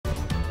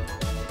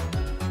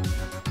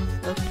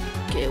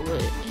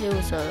it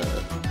was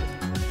a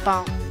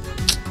bomb.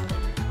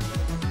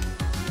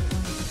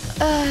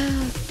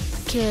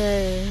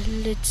 Okay,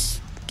 let's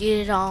get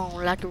it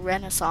on like a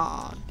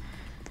renaissance.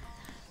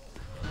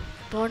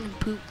 Born in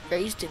poop,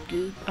 raised in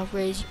goop. I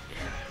raised you.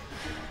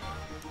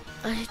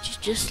 I hit you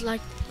just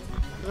like,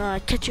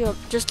 catch you up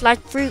just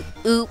like fruit.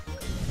 Oop.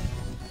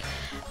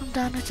 I'm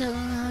down to tell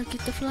how to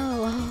get the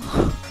flow.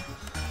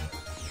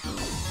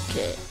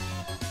 Okay.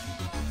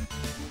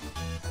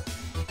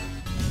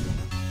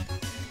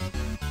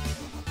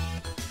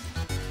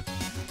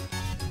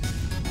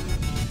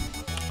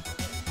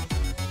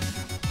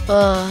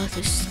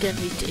 This is gonna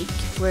be taking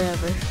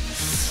forever.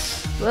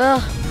 Well,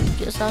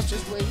 guess I'll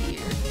just wait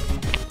here.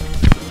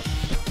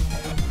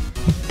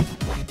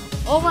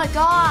 Oh my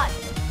god!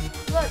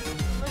 Look at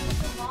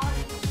the bottom.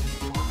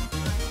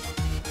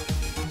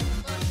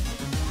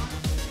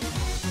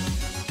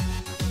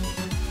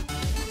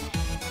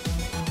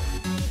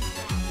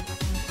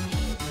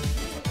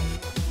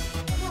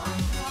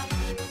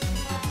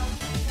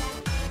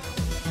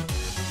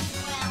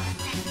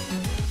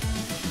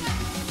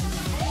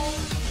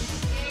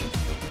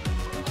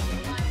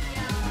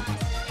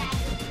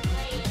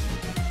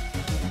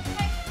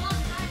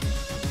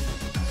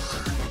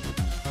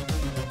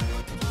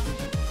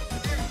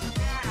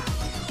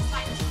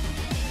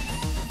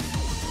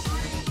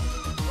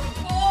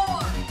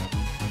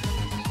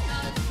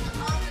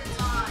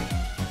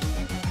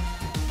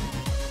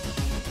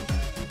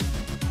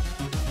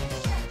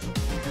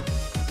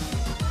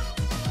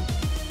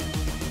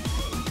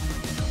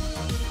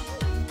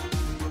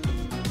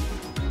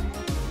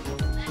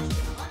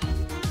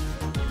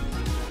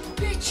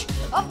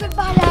 Up and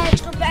buy that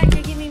extra bag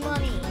to give me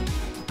money.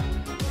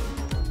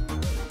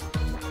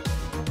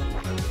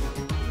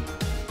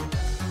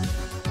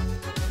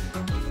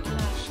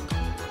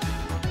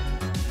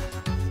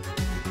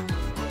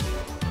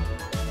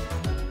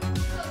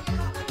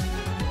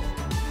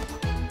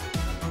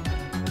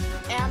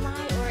 Am I,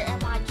 or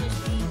am I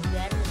just being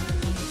better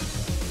than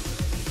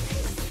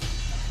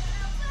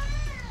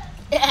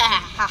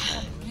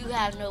you? You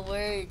have no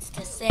words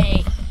to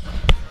say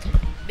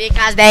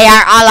because they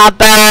are all a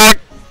bird.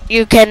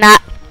 You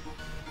cannot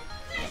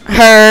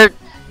hurt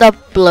the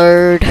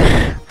blurred.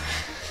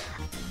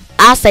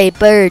 I say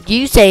bird,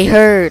 you say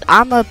herd.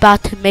 I'm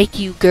about to make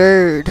you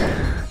gird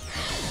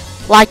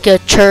like a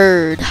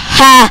turd.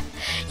 Ha!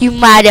 You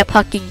might have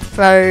fucking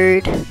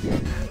furred.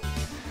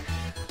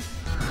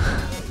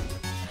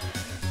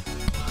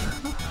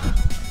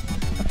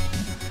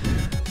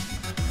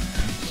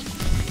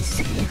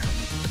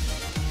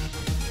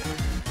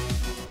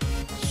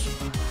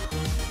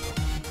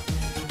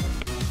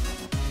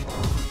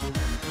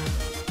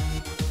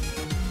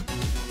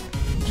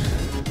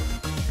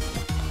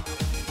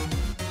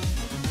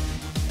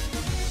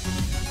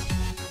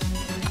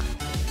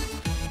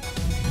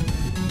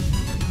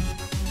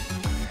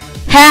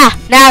 Ha!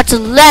 Now it's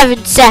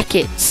 11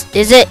 seconds.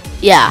 Is it?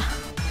 Yeah.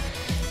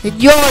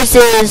 And yours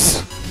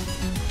is...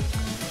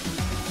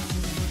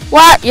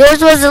 What?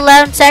 Yours was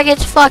 11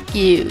 seconds? Fuck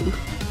you.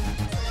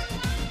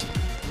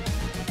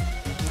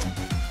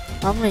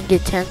 I'm gonna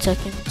get 10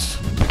 seconds.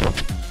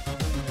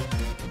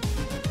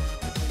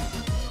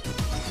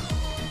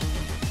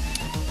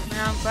 Man,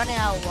 I'm running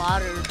out of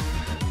water.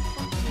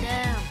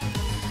 Damn.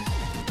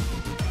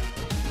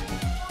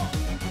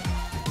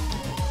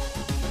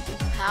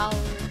 Power.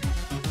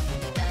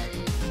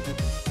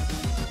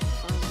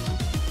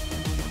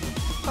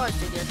 Probably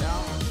to get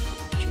down.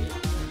 Shit.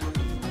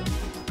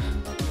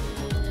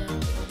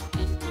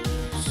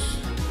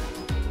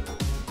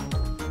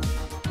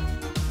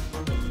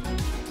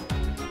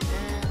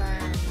 And I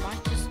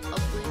might just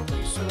upgrade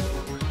this so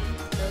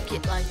they'll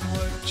get like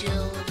more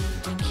agility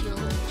to kill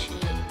and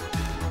shit.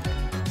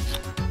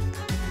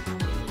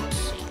 Let's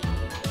see.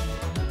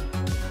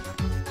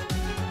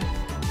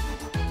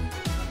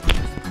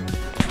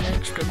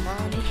 Extra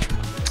money.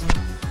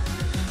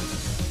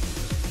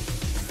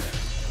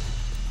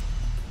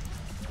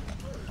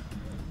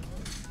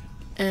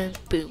 And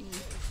boom.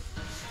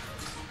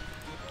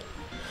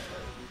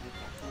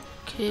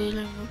 Okay,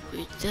 let me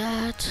upgrade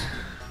that.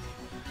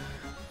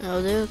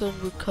 Now they're gonna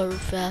recover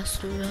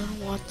faster. I don't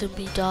want them to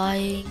be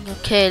dying.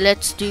 Okay,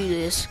 let's do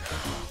this.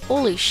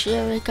 Holy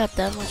shit, I got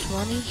that much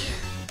money.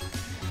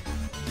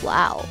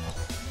 Wow.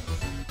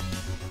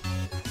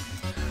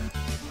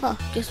 Huh,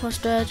 guess my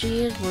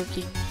strategy is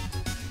working.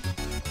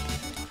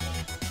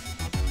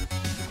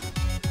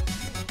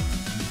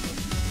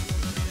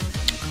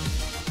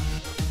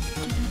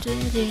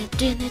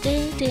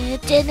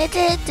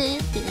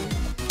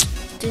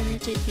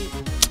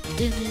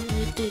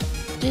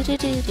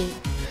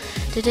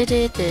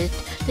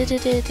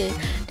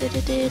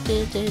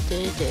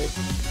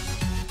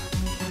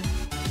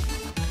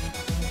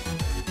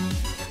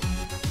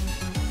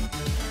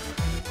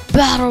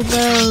 Battle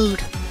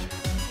mode.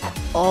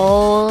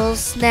 Oh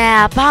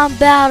snap, I'm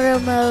battle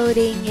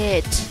moding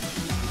it.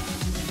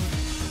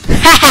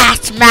 Haha,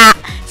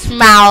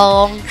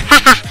 smile.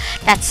 Haha,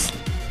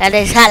 that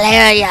is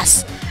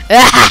hilarious.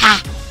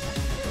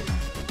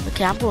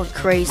 Okay, I'm going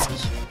crazy.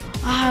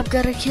 I'm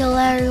gonna kill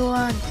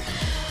everyone.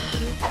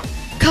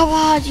 Come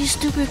on, you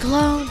stupid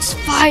clones.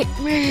 Fight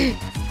me.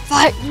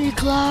 Fight me,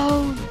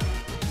 clone.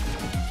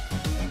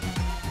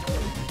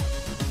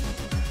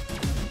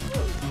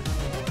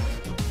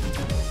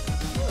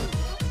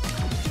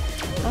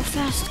 How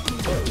fast can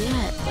you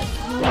get? Like,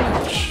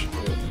 holy shit.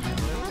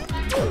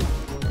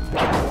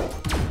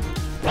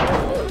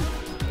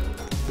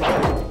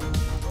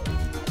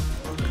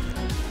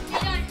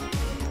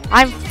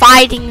 I'm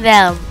fighting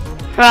them.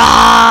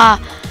 Ah!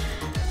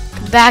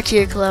 Come back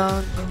here,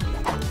 clone.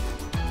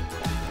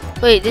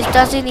 Wait, this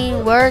doesn't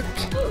even work.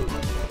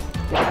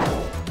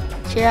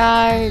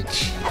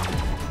 Charge.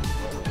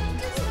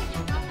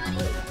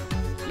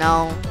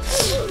 No.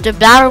 The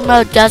battle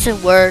mode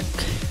doesn't work.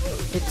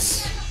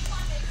 It's...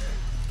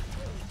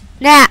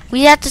 Nah,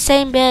 we have the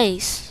same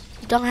base.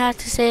 You don't have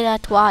to say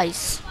that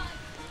twice.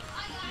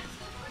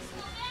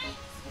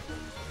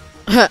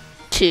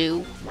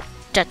 2.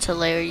 That's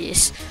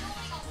hilarious.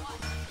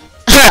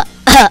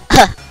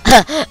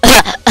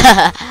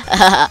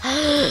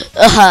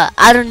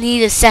 I don't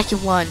need a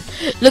second one.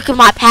 Look at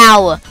my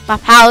power. My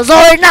power's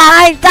over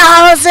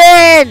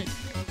 9,000.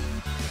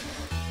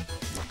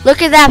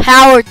 Look at that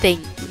power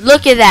thing.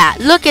 Look at that.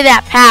 Look at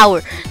that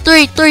power.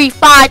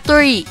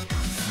 3353.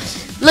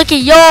 Look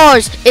at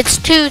yours. It's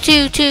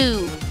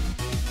 222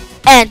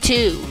 and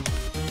 2.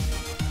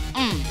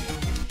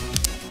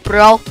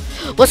 Bro,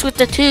 what's with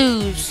the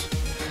 2s?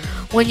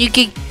 When you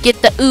can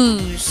get the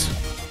ooze,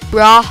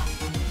 bruh.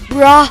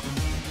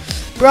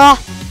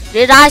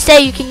 Did I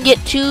say you can get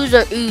 2s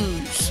or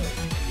ooze?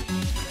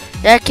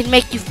 That can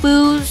make you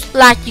foos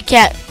like you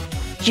can't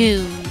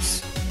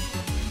Jews.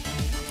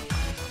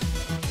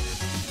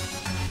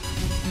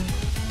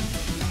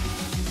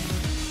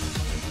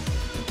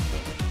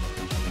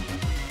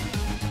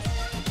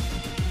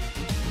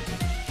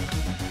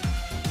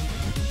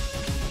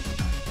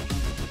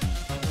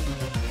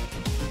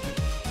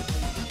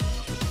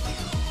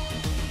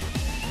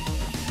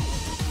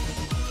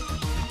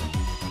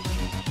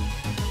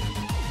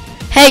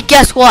 Hey,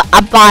 guess what?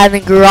 I'm buying the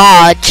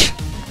garage.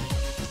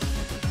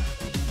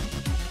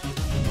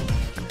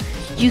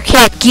 You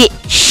can't get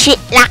shit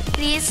like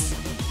this.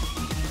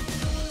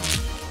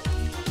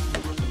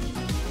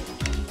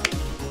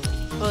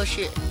 Oh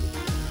shit.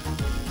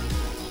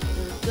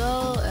 There we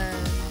go,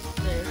 and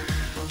there.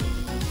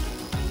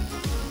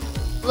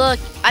 Look,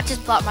 I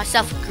just bought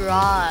myself a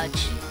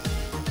garage.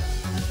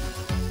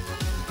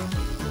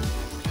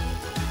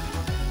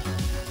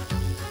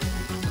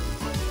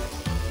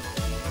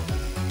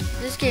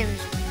 This game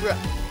is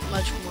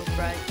much more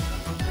bright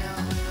now.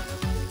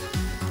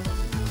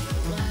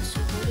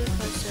 Classic. What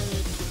if I set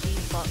it to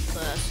default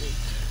classic?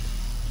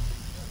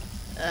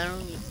 I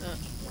don't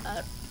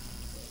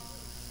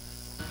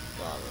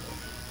follow.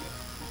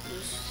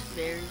 This is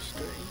very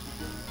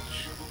strange.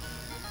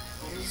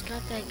 It's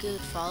not that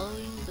good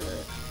following,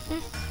 but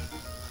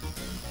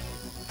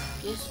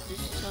guess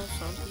this is how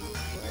some people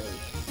play.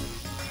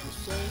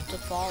 Set it to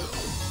follow.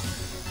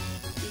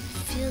 It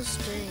feels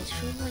strange. It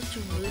feels like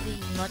you're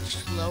moving much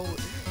slower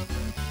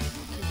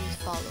because it's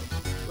followed.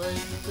 But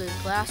if you play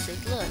classic,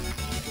 look,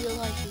 you feel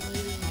like you're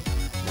moving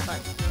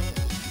like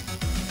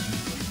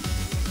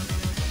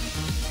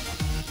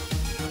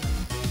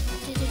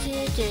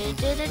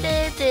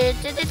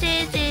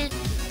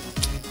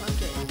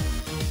okay.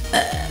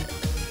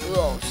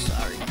 Oh,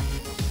 sorry.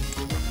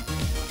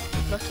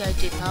 Look, I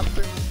did not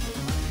burn.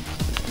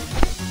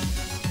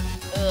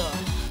 Ugh.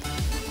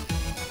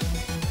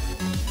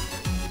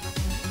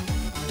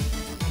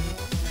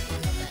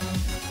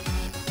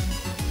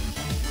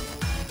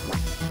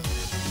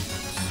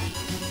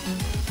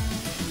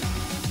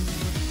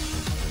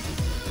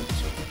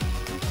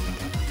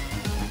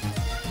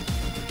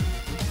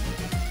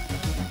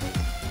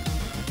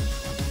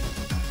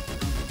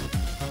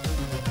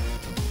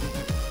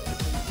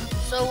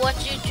 So what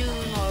you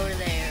doing over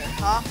there,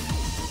 huh?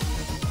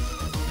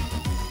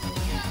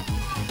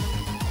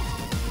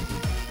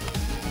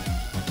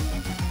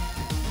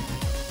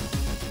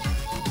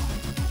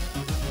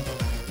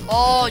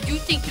 Oh, you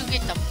think you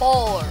get the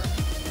 4?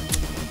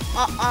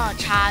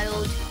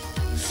 Child.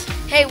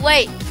 Hey,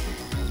 wait.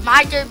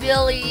 My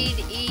durability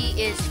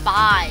is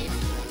 5.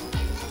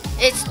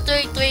 It's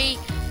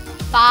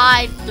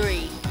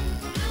 3353.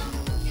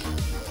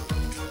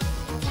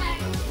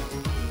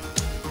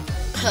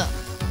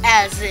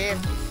 As if.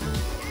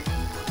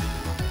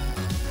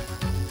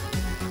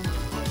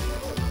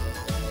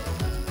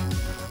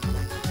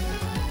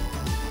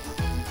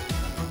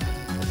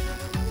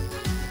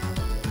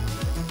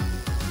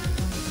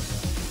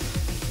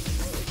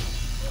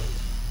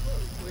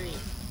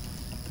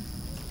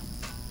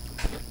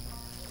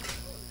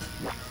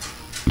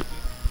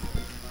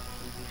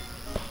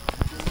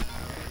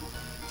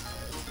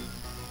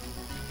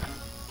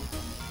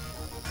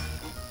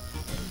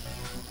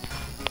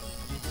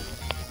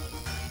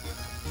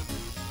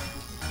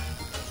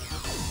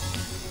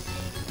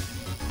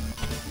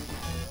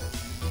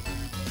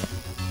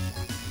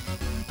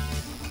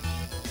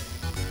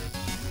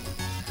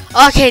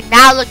 Okay,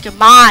 now look at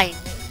mine.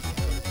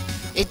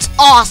 It's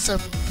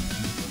awesome.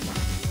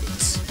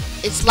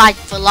 It's like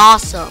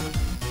awesome.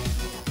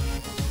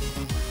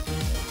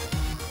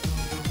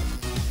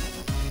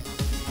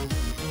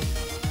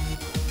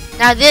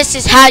 Now this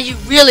is how you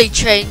really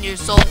train your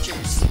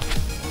soldiers.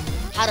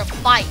 How to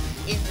fight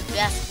in the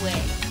best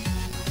way.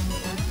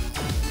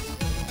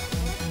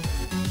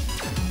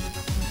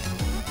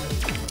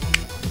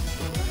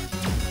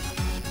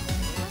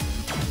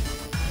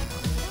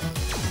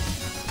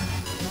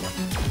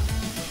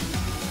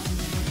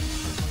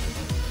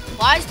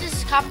 Why is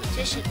this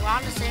competition? We're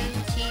on the same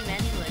team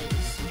anyways.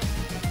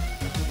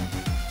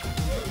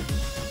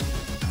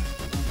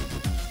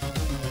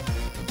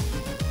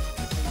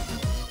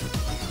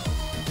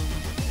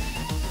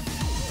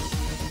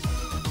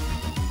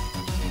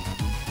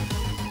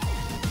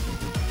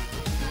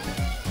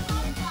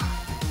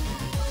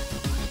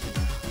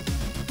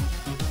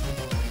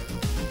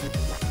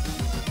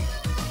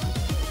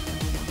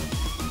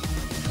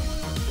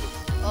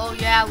 Oh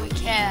yeah, we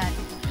can.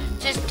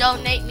 Just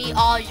donate me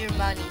all your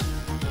money.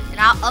 And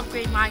I'll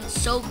upgrade mine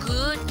so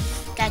good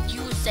that you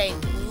will say,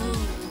 ooh.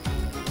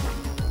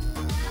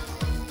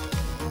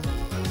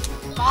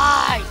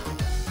 Why?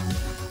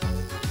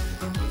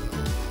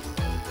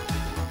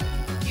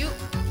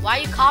 Why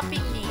are you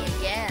copying me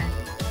again?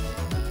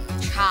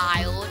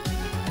 Child.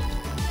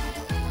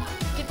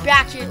 Get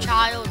back here,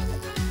 child.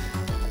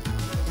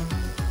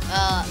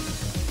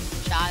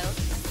 Child.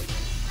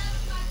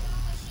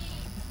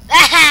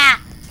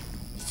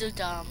 So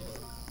dumb.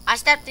 I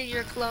stepped in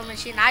your clone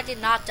machine. I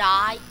did not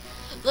die.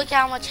 Look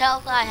how much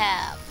health I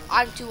have.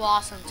 I'm too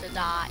awesome to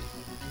die.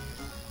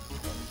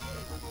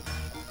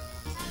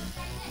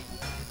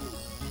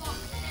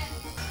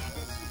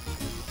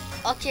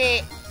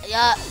 Okay,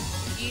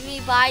 you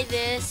need to buy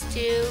this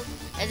too,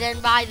 and then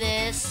buy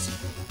this.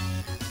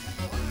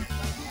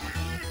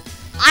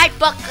 I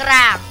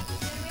bakram.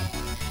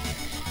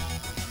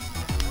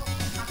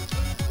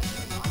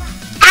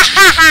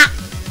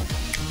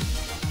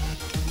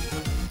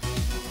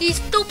 He's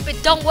stupid,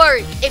 don't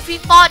worry. If he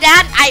fall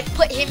down, I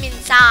put him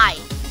inside.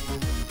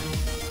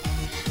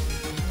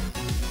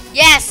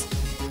 Yes.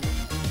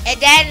 And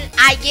then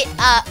I get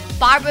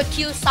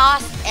barbecue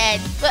sauce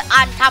and put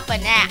on top of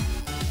that.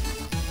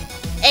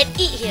 And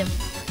eat him.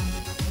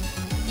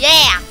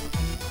 Yeah.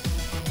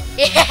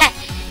 Yeah.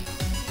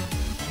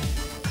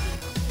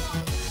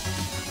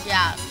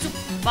 Yeah.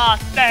 Super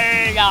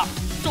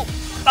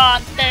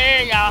Super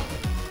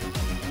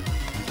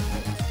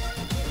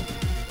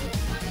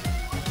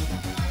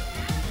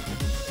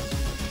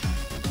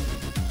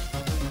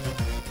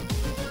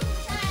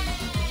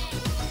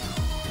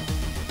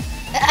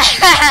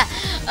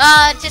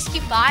just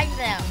keep buying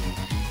them.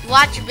 You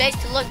want your base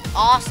to look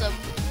awesome,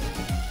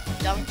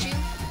 don't you?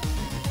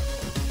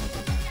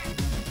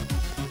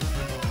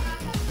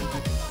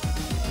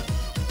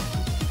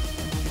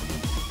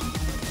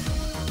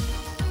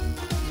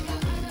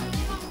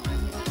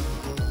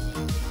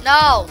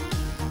 No,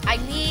 I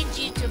need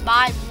you to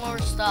buy more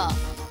stuff.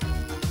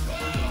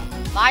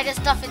 Buy the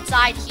stuff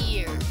inside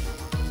here.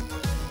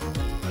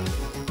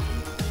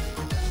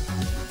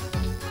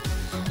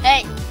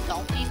 Hey,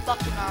 don't be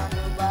fucking on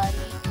nobody.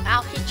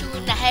 I'll hit you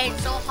in the head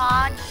so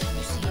hard,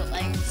 you see your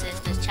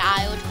ancestors,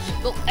 child.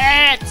 Your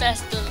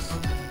ancestors.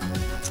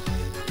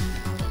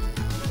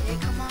 Hey,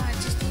 come on,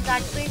 just need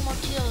like 3 more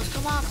kills.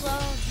 Come on,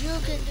 clones, you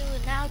can do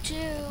it now. 2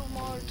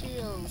 more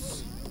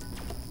kills.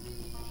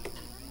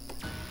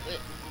 Wait.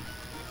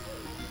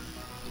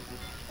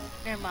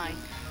 Never mind.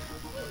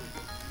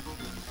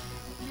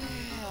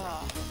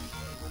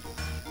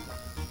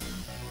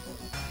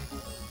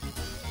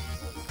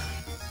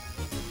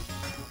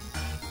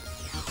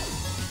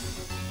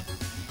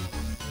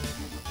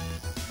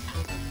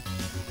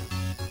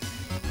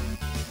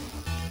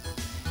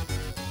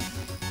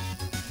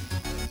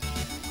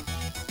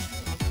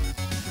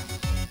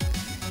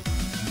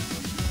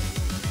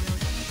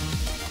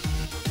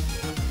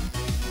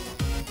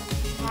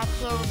 My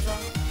clothes are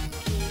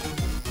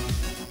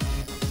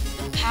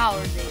the power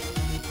they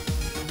need.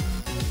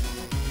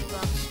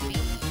 About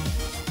speed.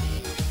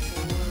 Speed is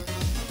 4.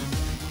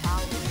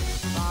 Power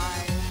is 5.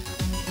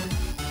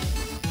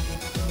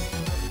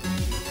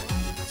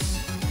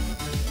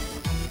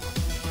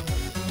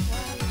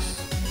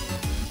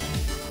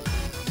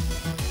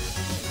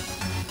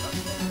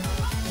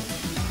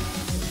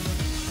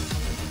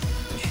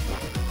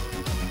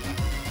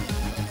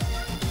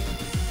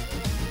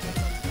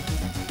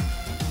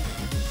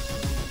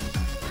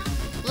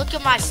 Look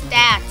at my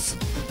stats.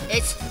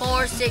 It's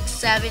 4, 6,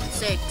 7,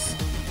 6.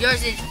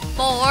 Yours is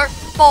 4,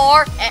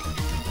 4, and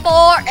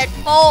 4 and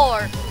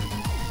 4.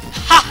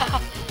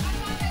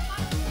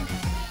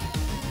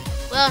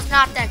 Well, it's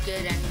not that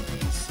good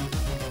anyways.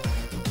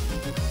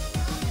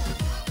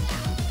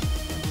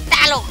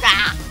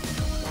 Taloga!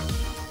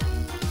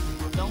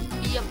 Don't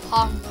be a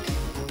punk.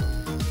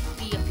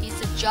 Be a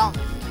piece of junk.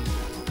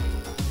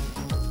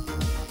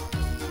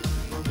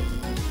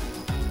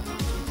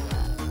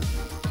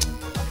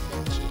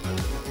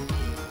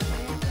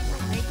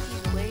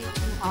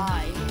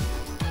 High.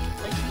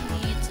 Like he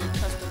needs a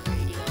custom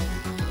radio.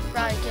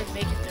 everybody can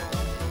make it their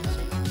own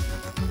music.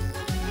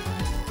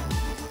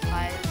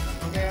 By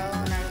their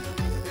own, I mean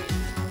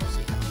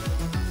music.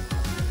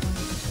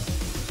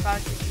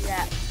 Probably could do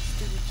that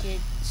stupid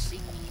kid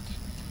singing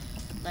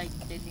like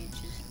the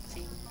ninjas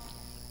sing.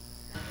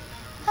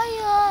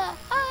 Hiya,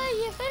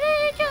 hiya,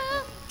 hiya.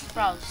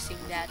 Probably sing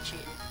that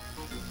shit.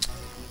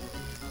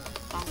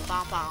 Bong,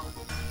 bong, bong.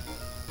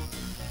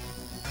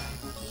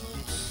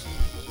 Let's see.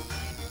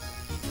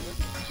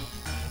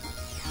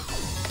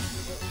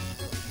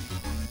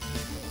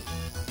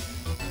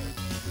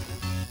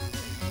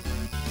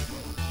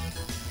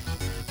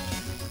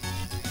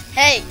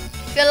 Hey,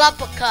 fill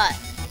up a cut.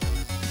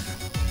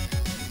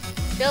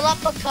 Fill up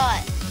a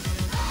cut.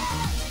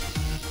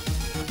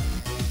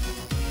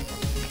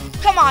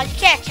 Come on, you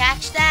can't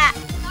catch that.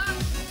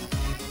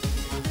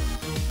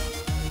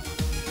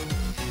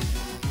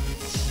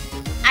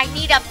 I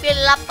need to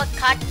fill up a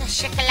cut.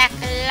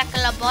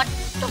 Shakalaka-laka-labot.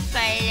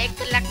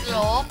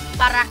 Tukalaka-laka-lok.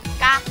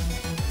 Baraka.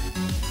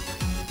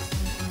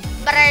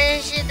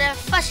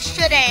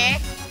 Barashida-fashire.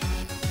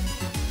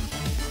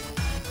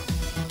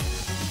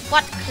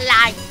 What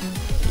climb?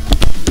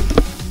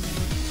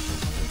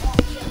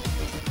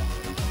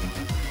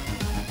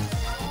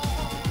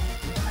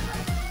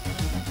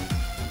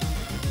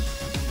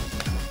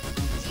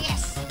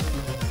 Yes,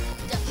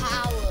 the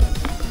power.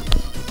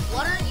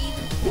 What are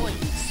even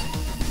points?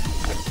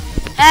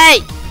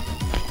 Hey,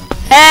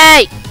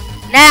 hey,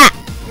 Nat.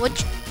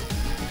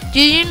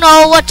 Do you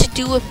know what to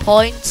do with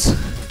points?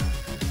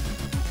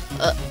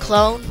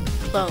 Clone.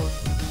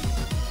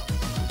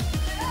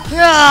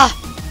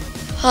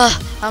 I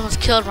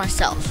almost killed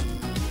myself.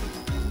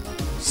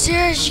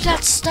 Serious, you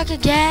got stuck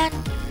again?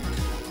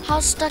 How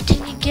stuck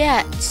can you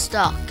get?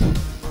 Stuck.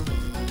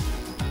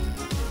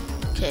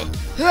 Okay.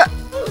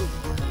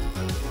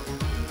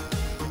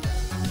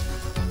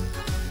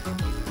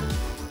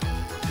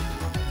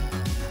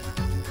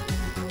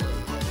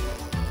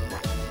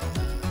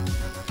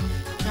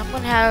 I'm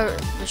gonna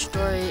have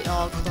destroy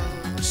all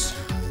clones.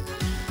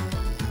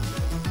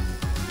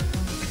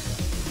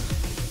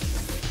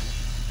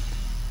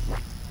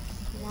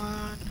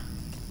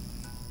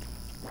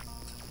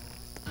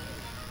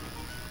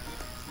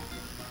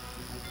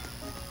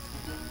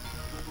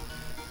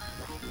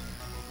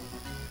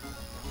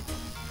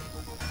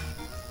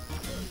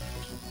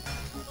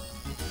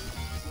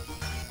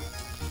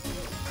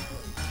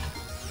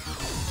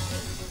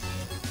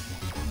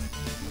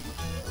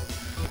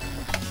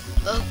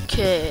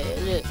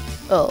 Okay.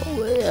 Oh,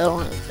 wait, I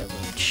don't have that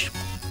much.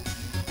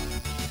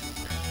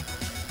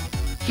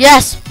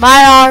 Yes,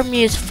 my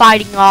army is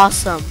fighting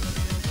awesome.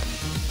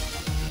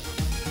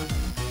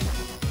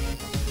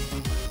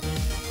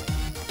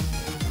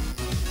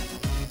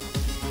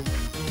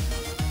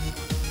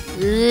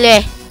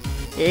 Le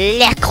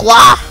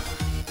quoi?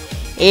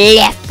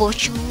 Le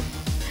pochou.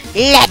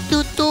 Le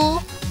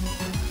toutou.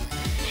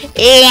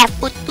 Le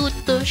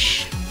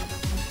poutoutouche.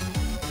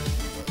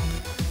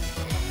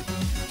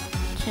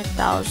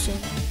 10,000.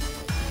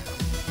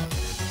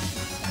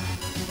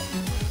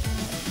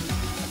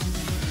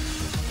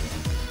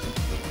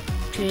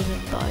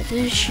 Didn't buy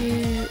this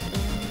shit.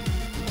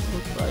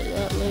 We'll buy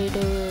that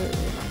later.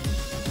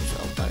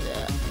 I'll buy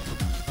that.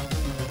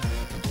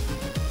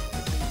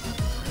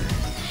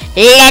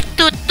 La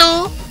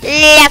toutou,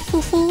 la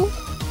foufou,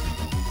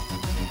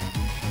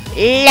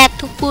 la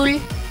toupoule,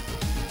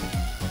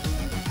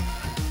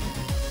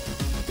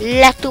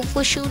 la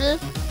toufouchoule.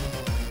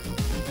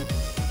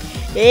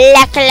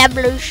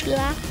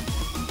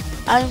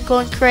 I'm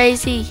going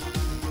crazy.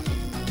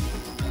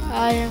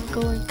 I am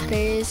going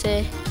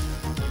crazy.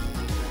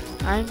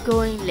 I'm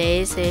going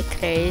lazy,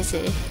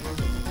 crazy.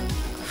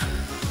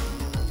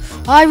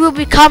 I will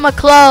become a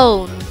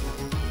clone.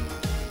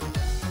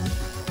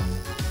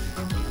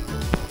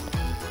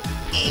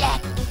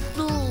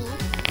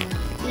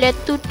 Let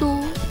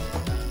tutu.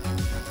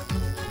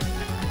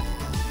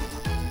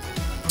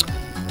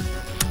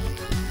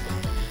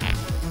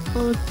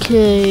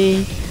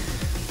 Okay.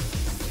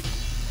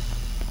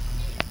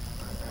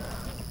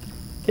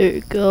 There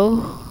you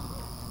go.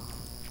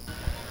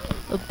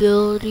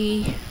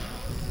 Ability.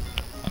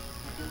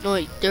 No,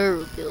 wait,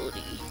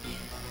 durability.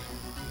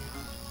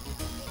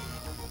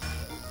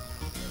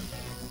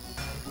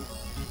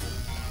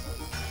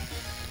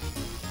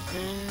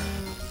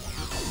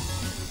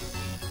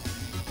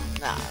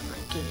 Nah, I'm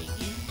not getting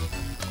it.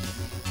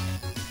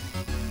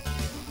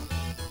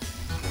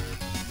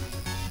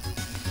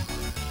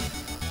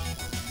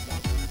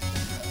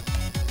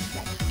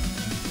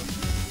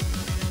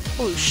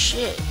 Oh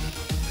shit.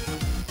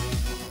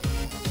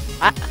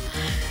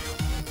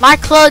 My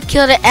clone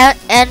killed an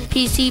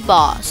NPC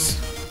boss.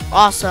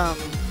 Awesome.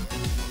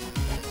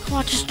 Come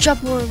on, just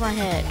jump over my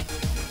head.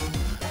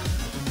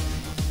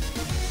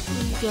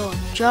 Where you going?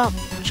 Jump,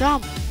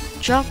 jump,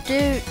 jump,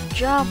 dude,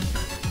 jump.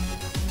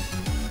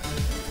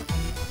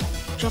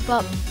 Jump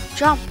up,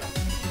 jump,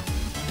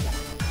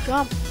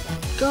 jump,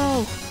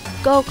 go,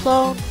 go,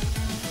 clone.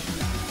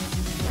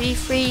 Be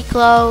free,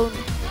 clone.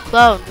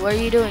 Clone, what are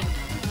you doing?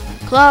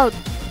 Clone.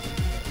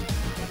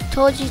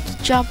 told you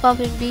to jump up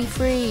and be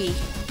free.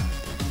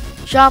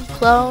 Jump,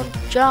 clone,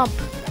 jump.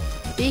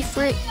 Be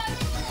free.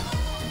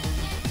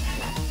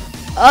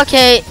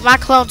 Okay, my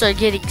clones are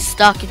getting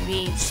stuck and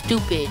being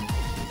stupid.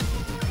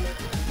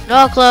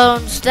 No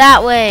clones,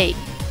 that way.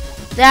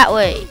 That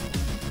way.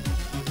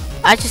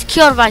 I just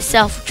killed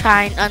myself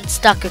trying to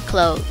unstuck a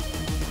clone.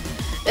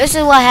 This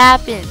is what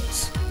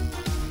happens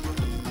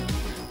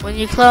when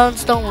your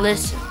clones don't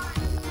listen.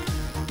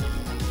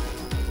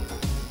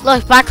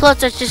 Look, my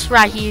clones are just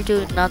right here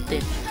doing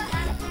nothing.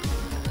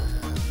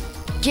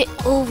 Get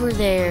over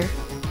there.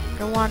 I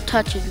don't want to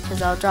touch it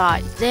because I'll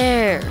die.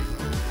 There.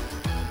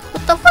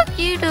 What the fuck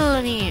are you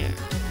doing here?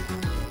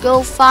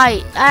 Go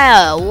fight.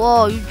 Ah,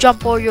 whoa, you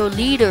jump on your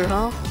leader,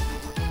 huh?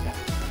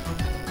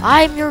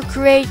 I'm your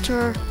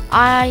creator.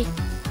 I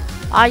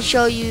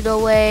show you the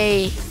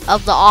way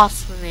of the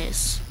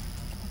awesomeness.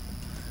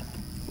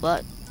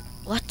 What?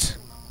 What?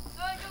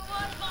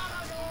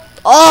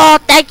 Oh,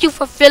 thank you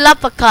for fill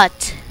up a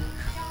cut.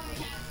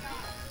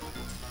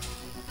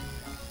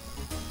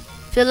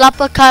 Fill up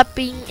a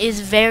cupping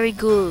is very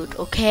good,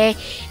 okay?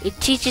 It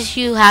teaches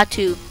you how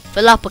to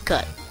fill up a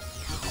cut.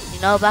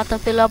 You know about the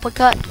fill up a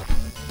cut?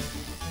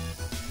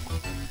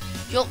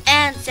 Your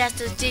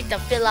ancestors did the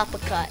fill up a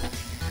cut,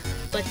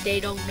 but they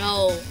don't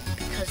know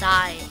because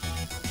I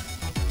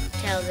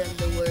tell them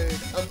the word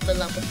of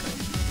fill up a cup.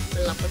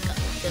 Fill up a cup.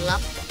 Fill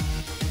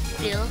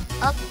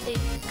up a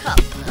cup.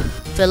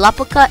 Fill up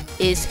a cup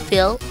is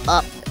fill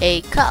up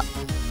a cup.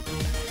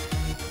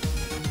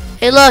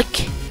 Hey, look,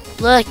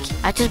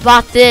 I just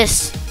bought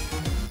this.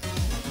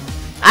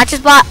 I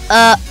just bought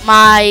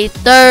my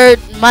third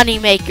money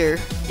maker.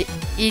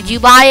 Did you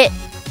buy it?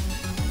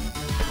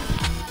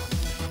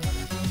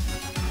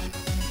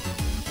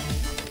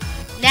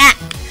 Nah,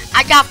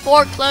 I got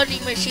 4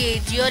 cloning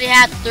machines. You only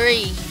have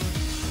 3.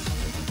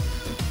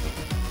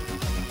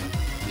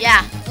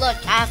 Yeah, look,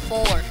 I have 4.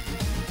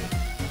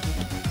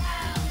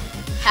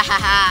 Ha ha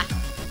ha.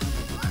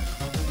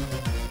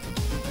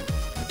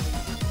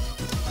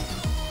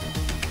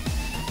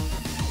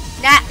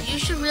 Nat, you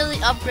should really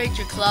upgrade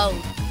your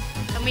clone.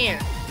 Come here.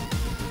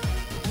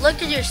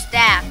 Look at your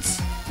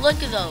stats.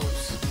 Look at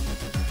those.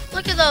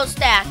 Look at those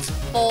stats.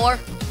 4.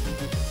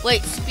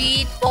 Wait,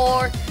 speed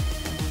 4.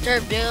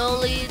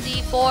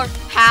 Durability 4.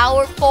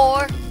 Power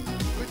 4.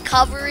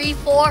 Recovery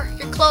 4.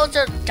 Your clones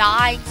are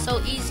dying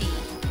so easy.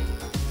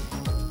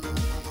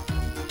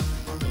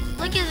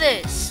 Look at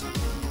this.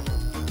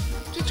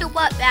 Get your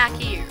butt back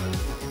here.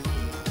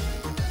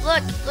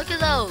 Look at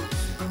those.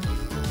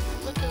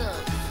 Look at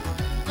those.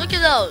 Look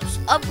at those.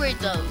 Upgrade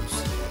those.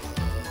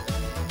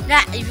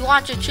 Now, if you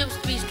want your troops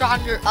to be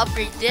stronger,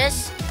 upgrade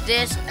this,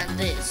 this, and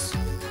this.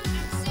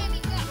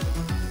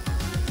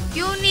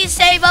 You need to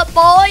save up,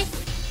 boy.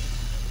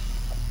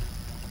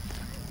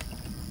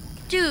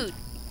 Dude,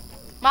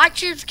 my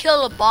troops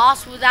kill a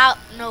boss without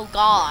no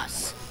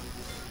gauze.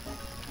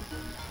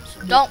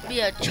 So don't be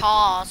a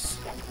choss,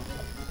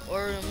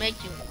 or it'll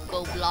make you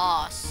go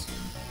bloss.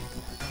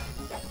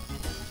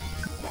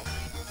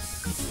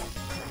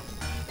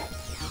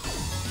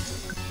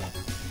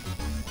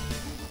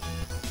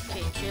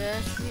 Okay,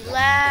 just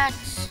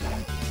relax.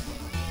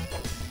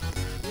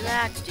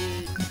 Relax,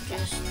 dude.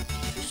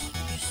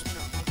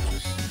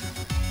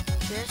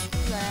 Just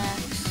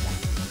relax.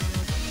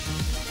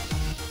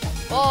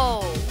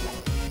 Oh.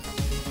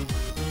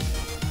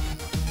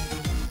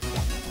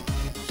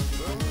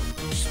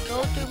 Just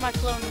go through my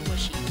cloning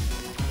machine.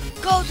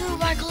 Go through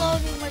my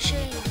cloning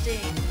machine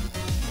thing.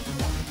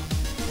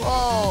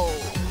 Whoa.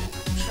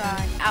 Try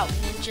and out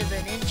ninja the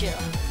ninja.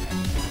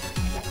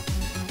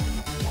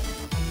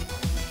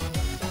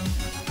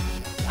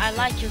 I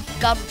like your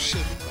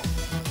gumption,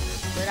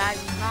 but I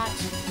will not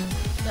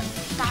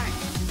start.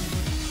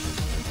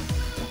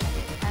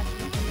 Have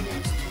you do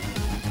this to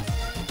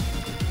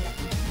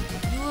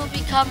me. You will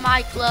become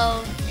my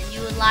clone, and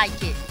you will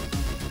like it.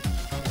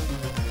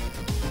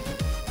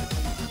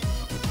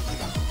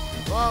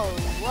 Whoa,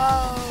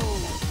 whoa.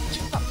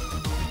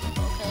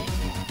 Okay.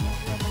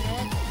 Over my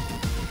head.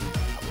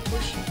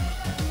 Push.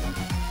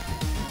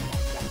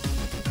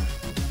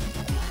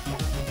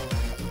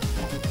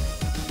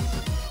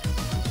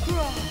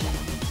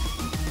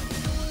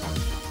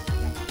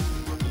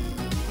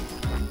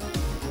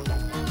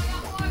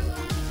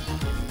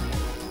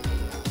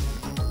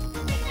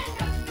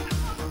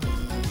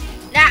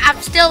 Now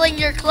I'm stealing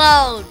your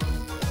clone.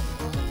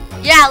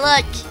 Yeah,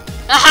 look.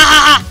 Ha ha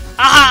ha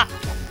ha.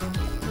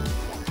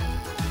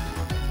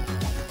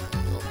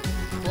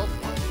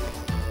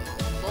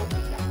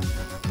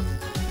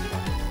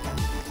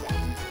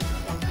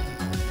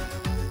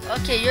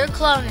 Okay, your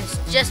clone is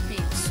just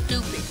being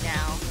stupid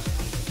now.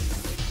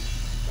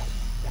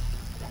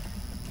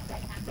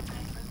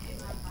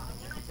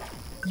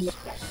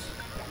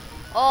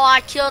 Oh,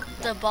 I killed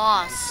the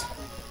boss.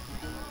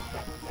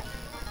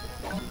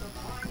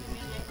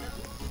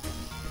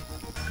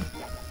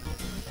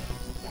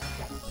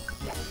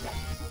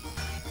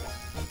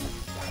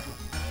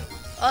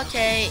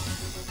 Okay,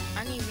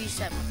 I need to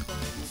reset my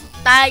clones.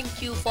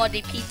 Thank you for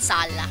the pizza.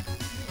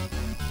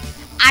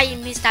 Ay,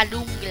 Mr.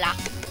 Lungla.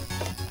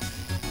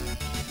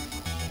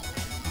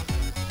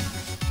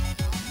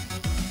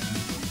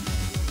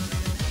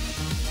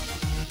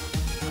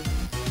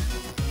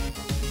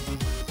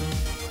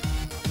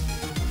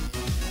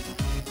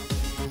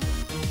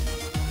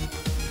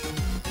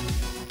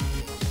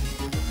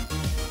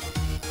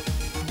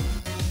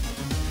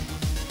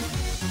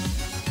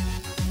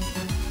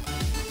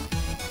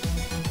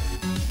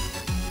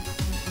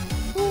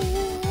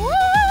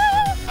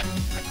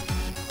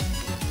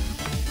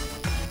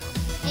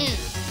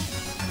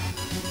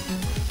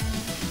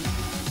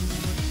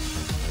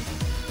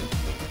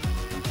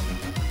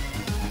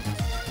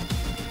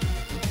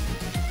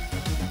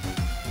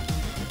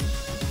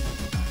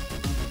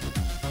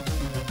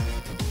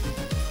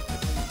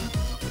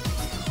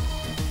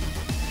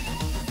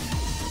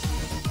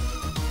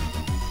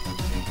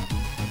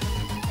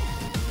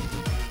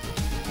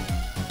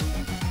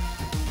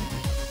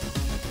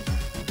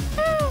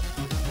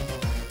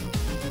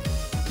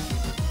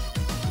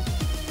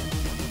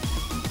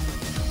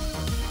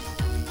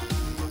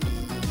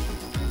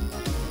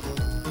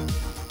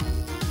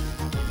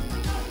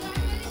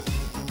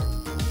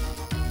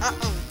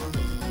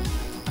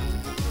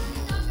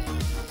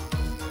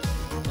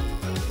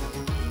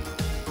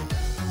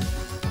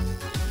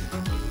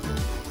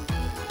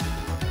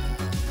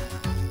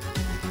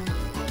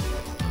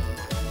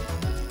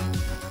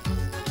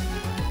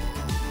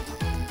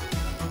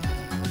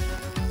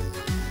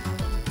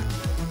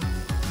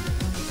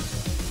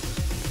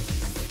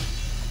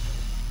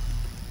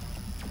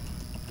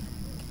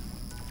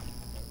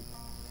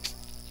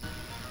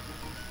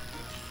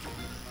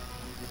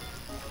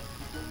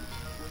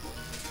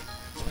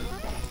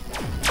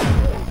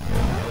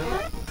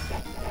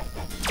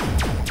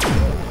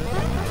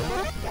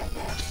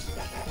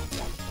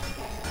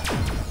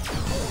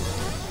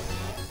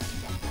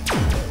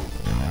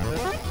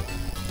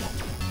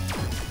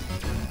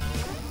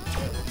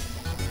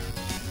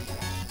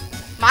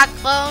 My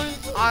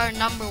clones are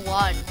number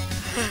 1.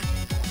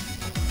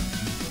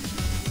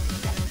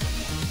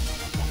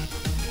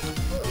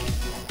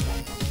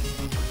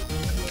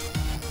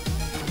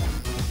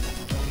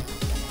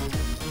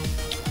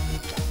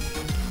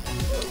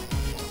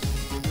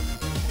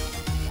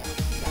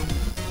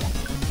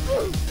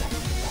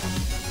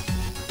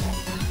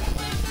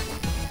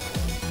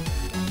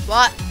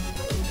 What?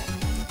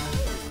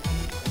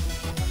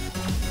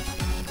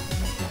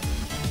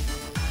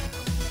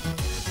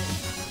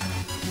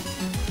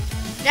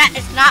 That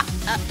is not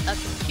a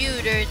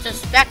computer, it's a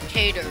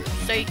spectator,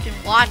 so you can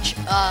watch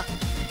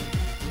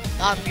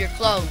your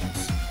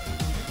clones.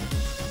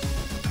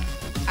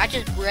 I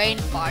just brain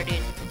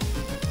farted.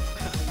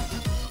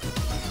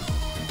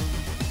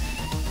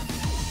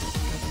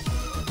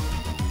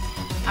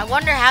 I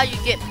wonder how you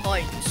get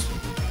points.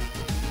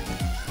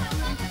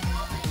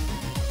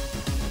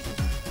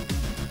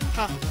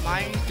 Huh,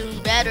 mine is doing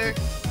better.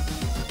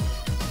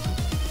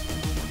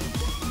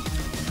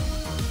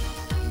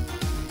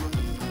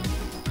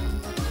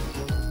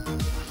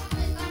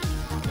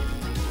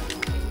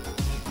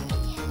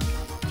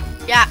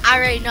 Yeah, I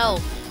already know.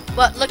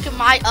 But look at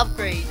my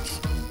upgrades.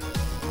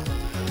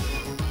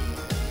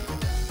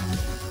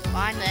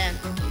 Fine then.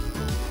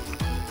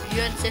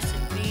 You insist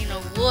on being a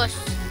wuss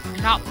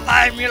and not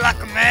fight me like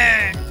a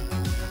man.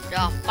 So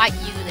I'll fight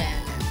you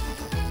then.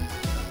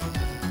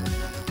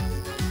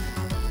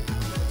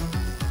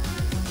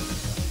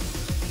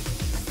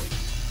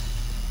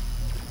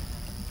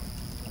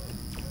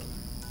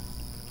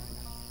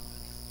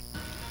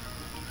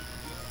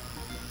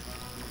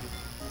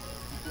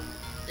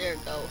 There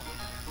we go.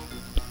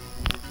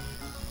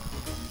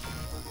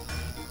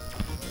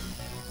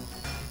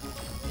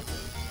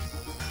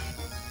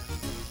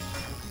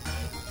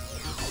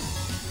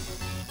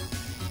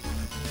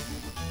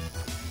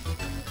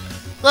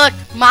 Look,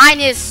 mine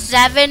is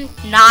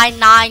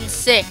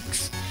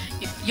 7996.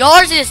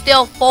 Yours is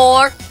still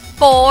 4,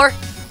 4,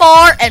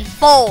 4, and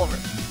 4.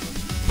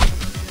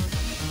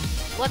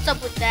 What's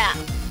up with that,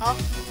 huh?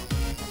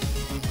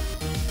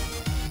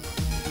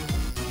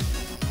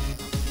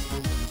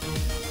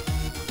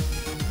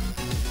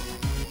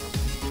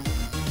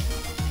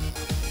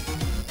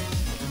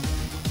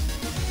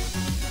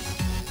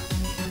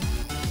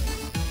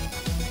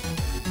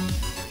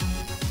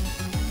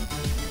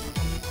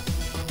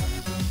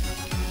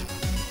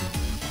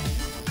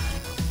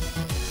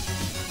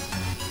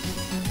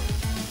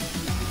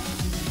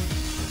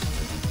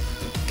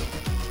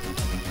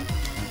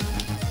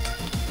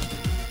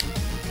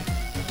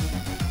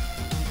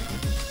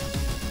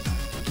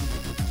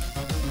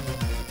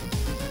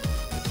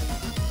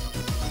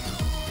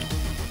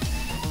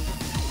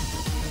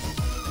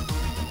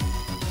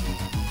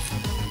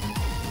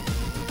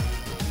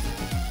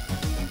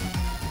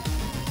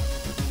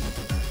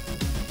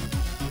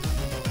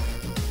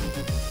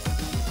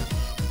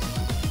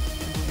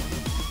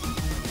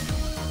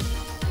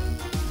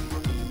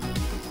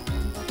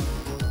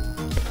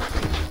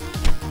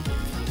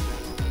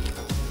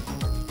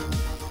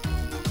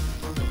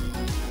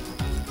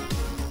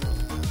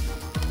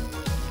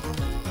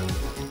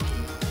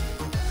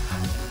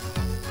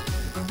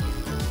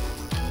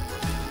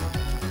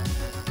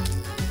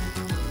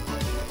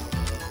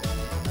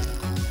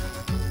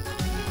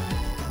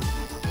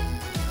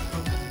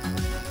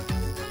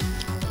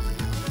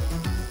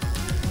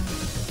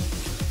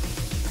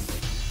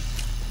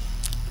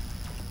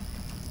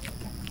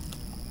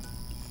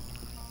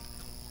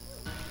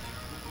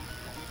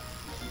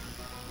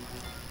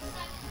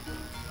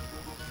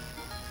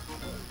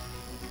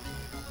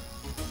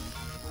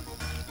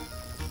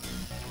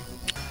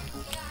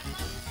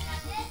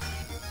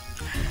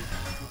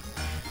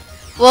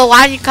 Well,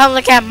 why don't you come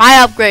look at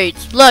my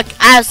upgrades? Look,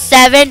 I have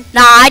 7,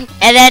 9,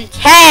 and then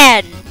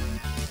 10.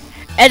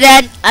 And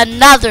then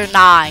another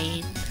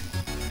 9.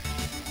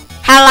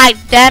 How like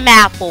them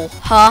apple,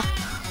 huh?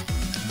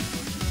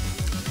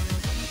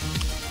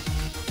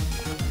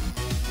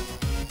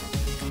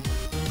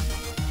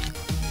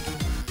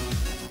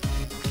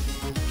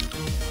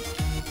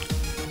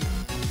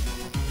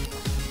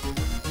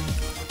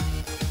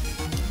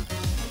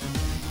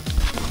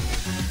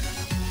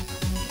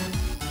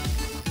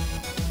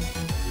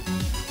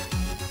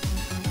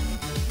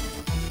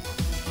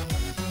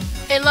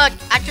 Hey look,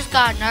 I just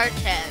got another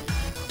 10.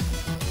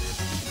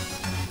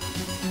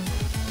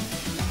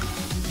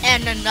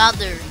 And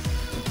another.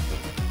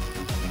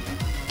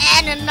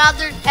 And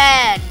another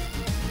 10.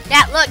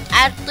 Yeah, look,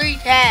 I have 3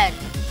 10.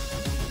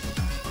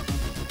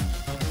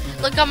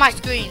 Look on my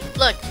screen.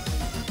 Look.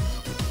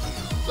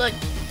 Look.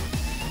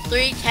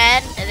 3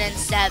 10 and then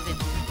 7.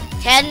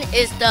 10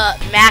 is the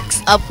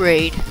max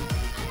upgrade.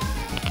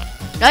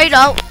 No, you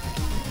don't.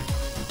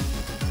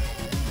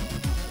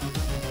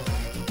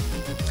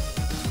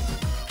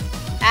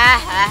 Ah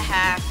ha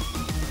ha.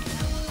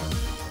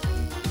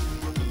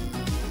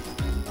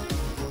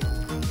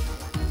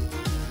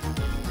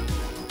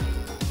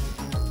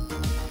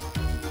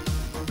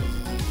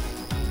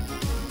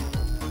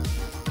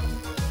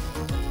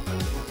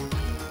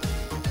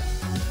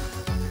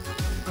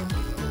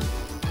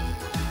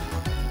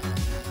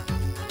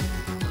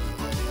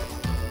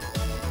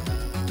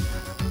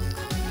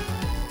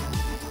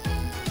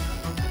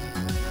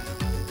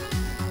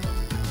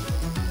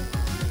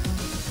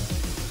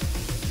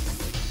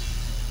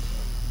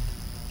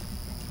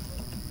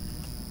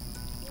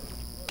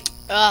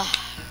 Ugh.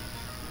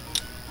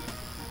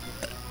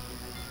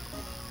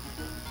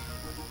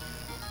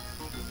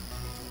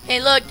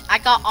 Hey look, I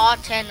got all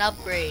 10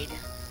 upgrade.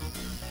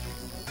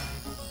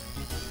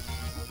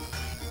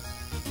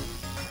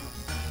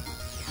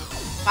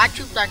 My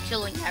troops are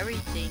killing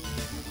everything.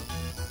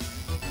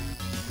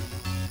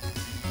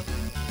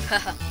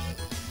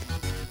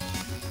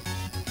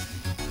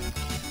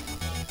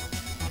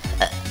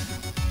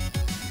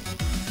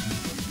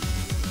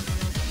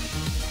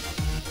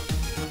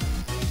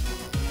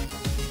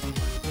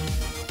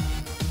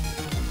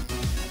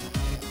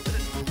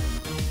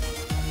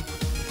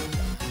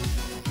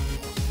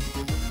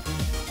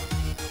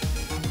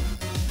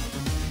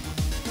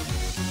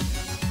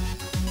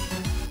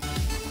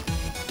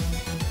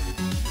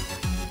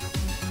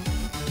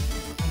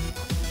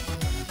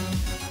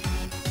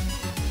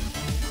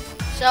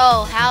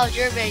 So, how's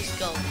your base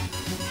going?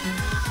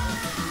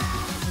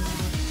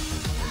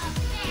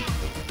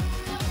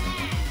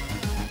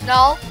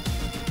 No.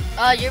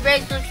 Your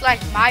base looks like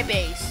my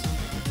base.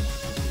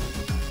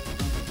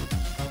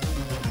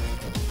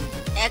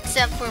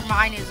 Except for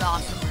mine is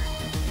awesome.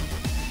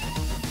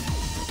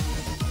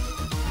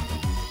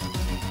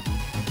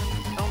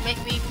 Don't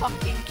make me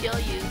fucking kill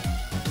you.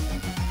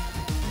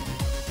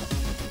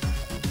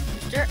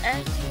 Is there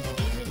anything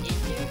even in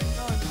there?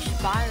 No, it's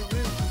just by a room.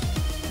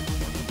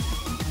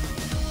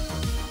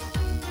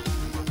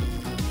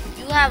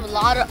 You have a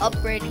lot of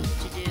upgrading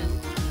to do.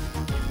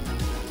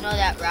 You know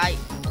that, right?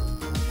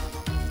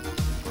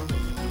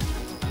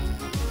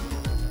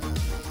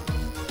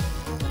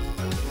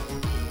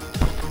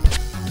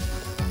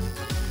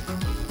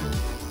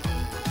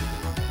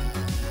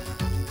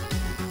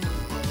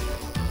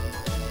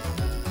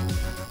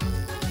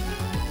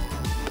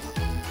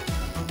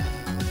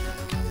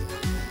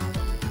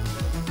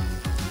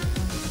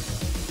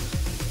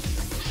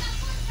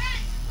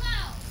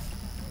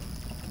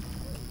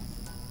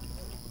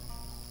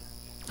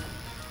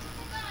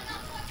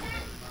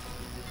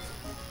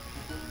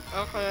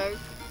 Okay.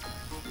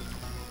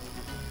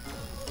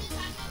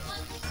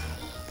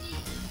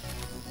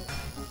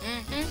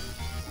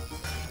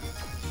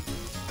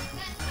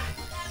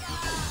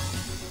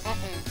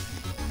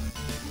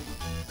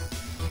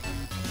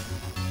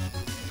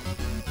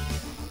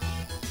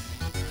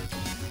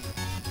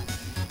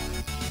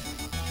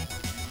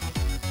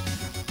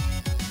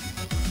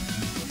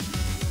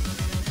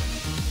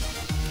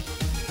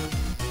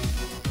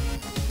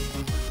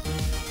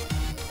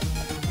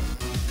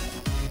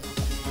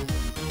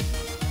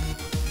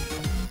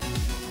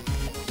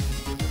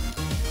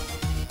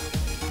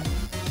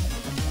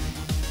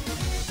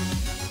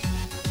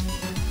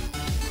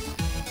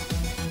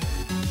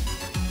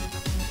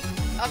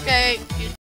 Okay.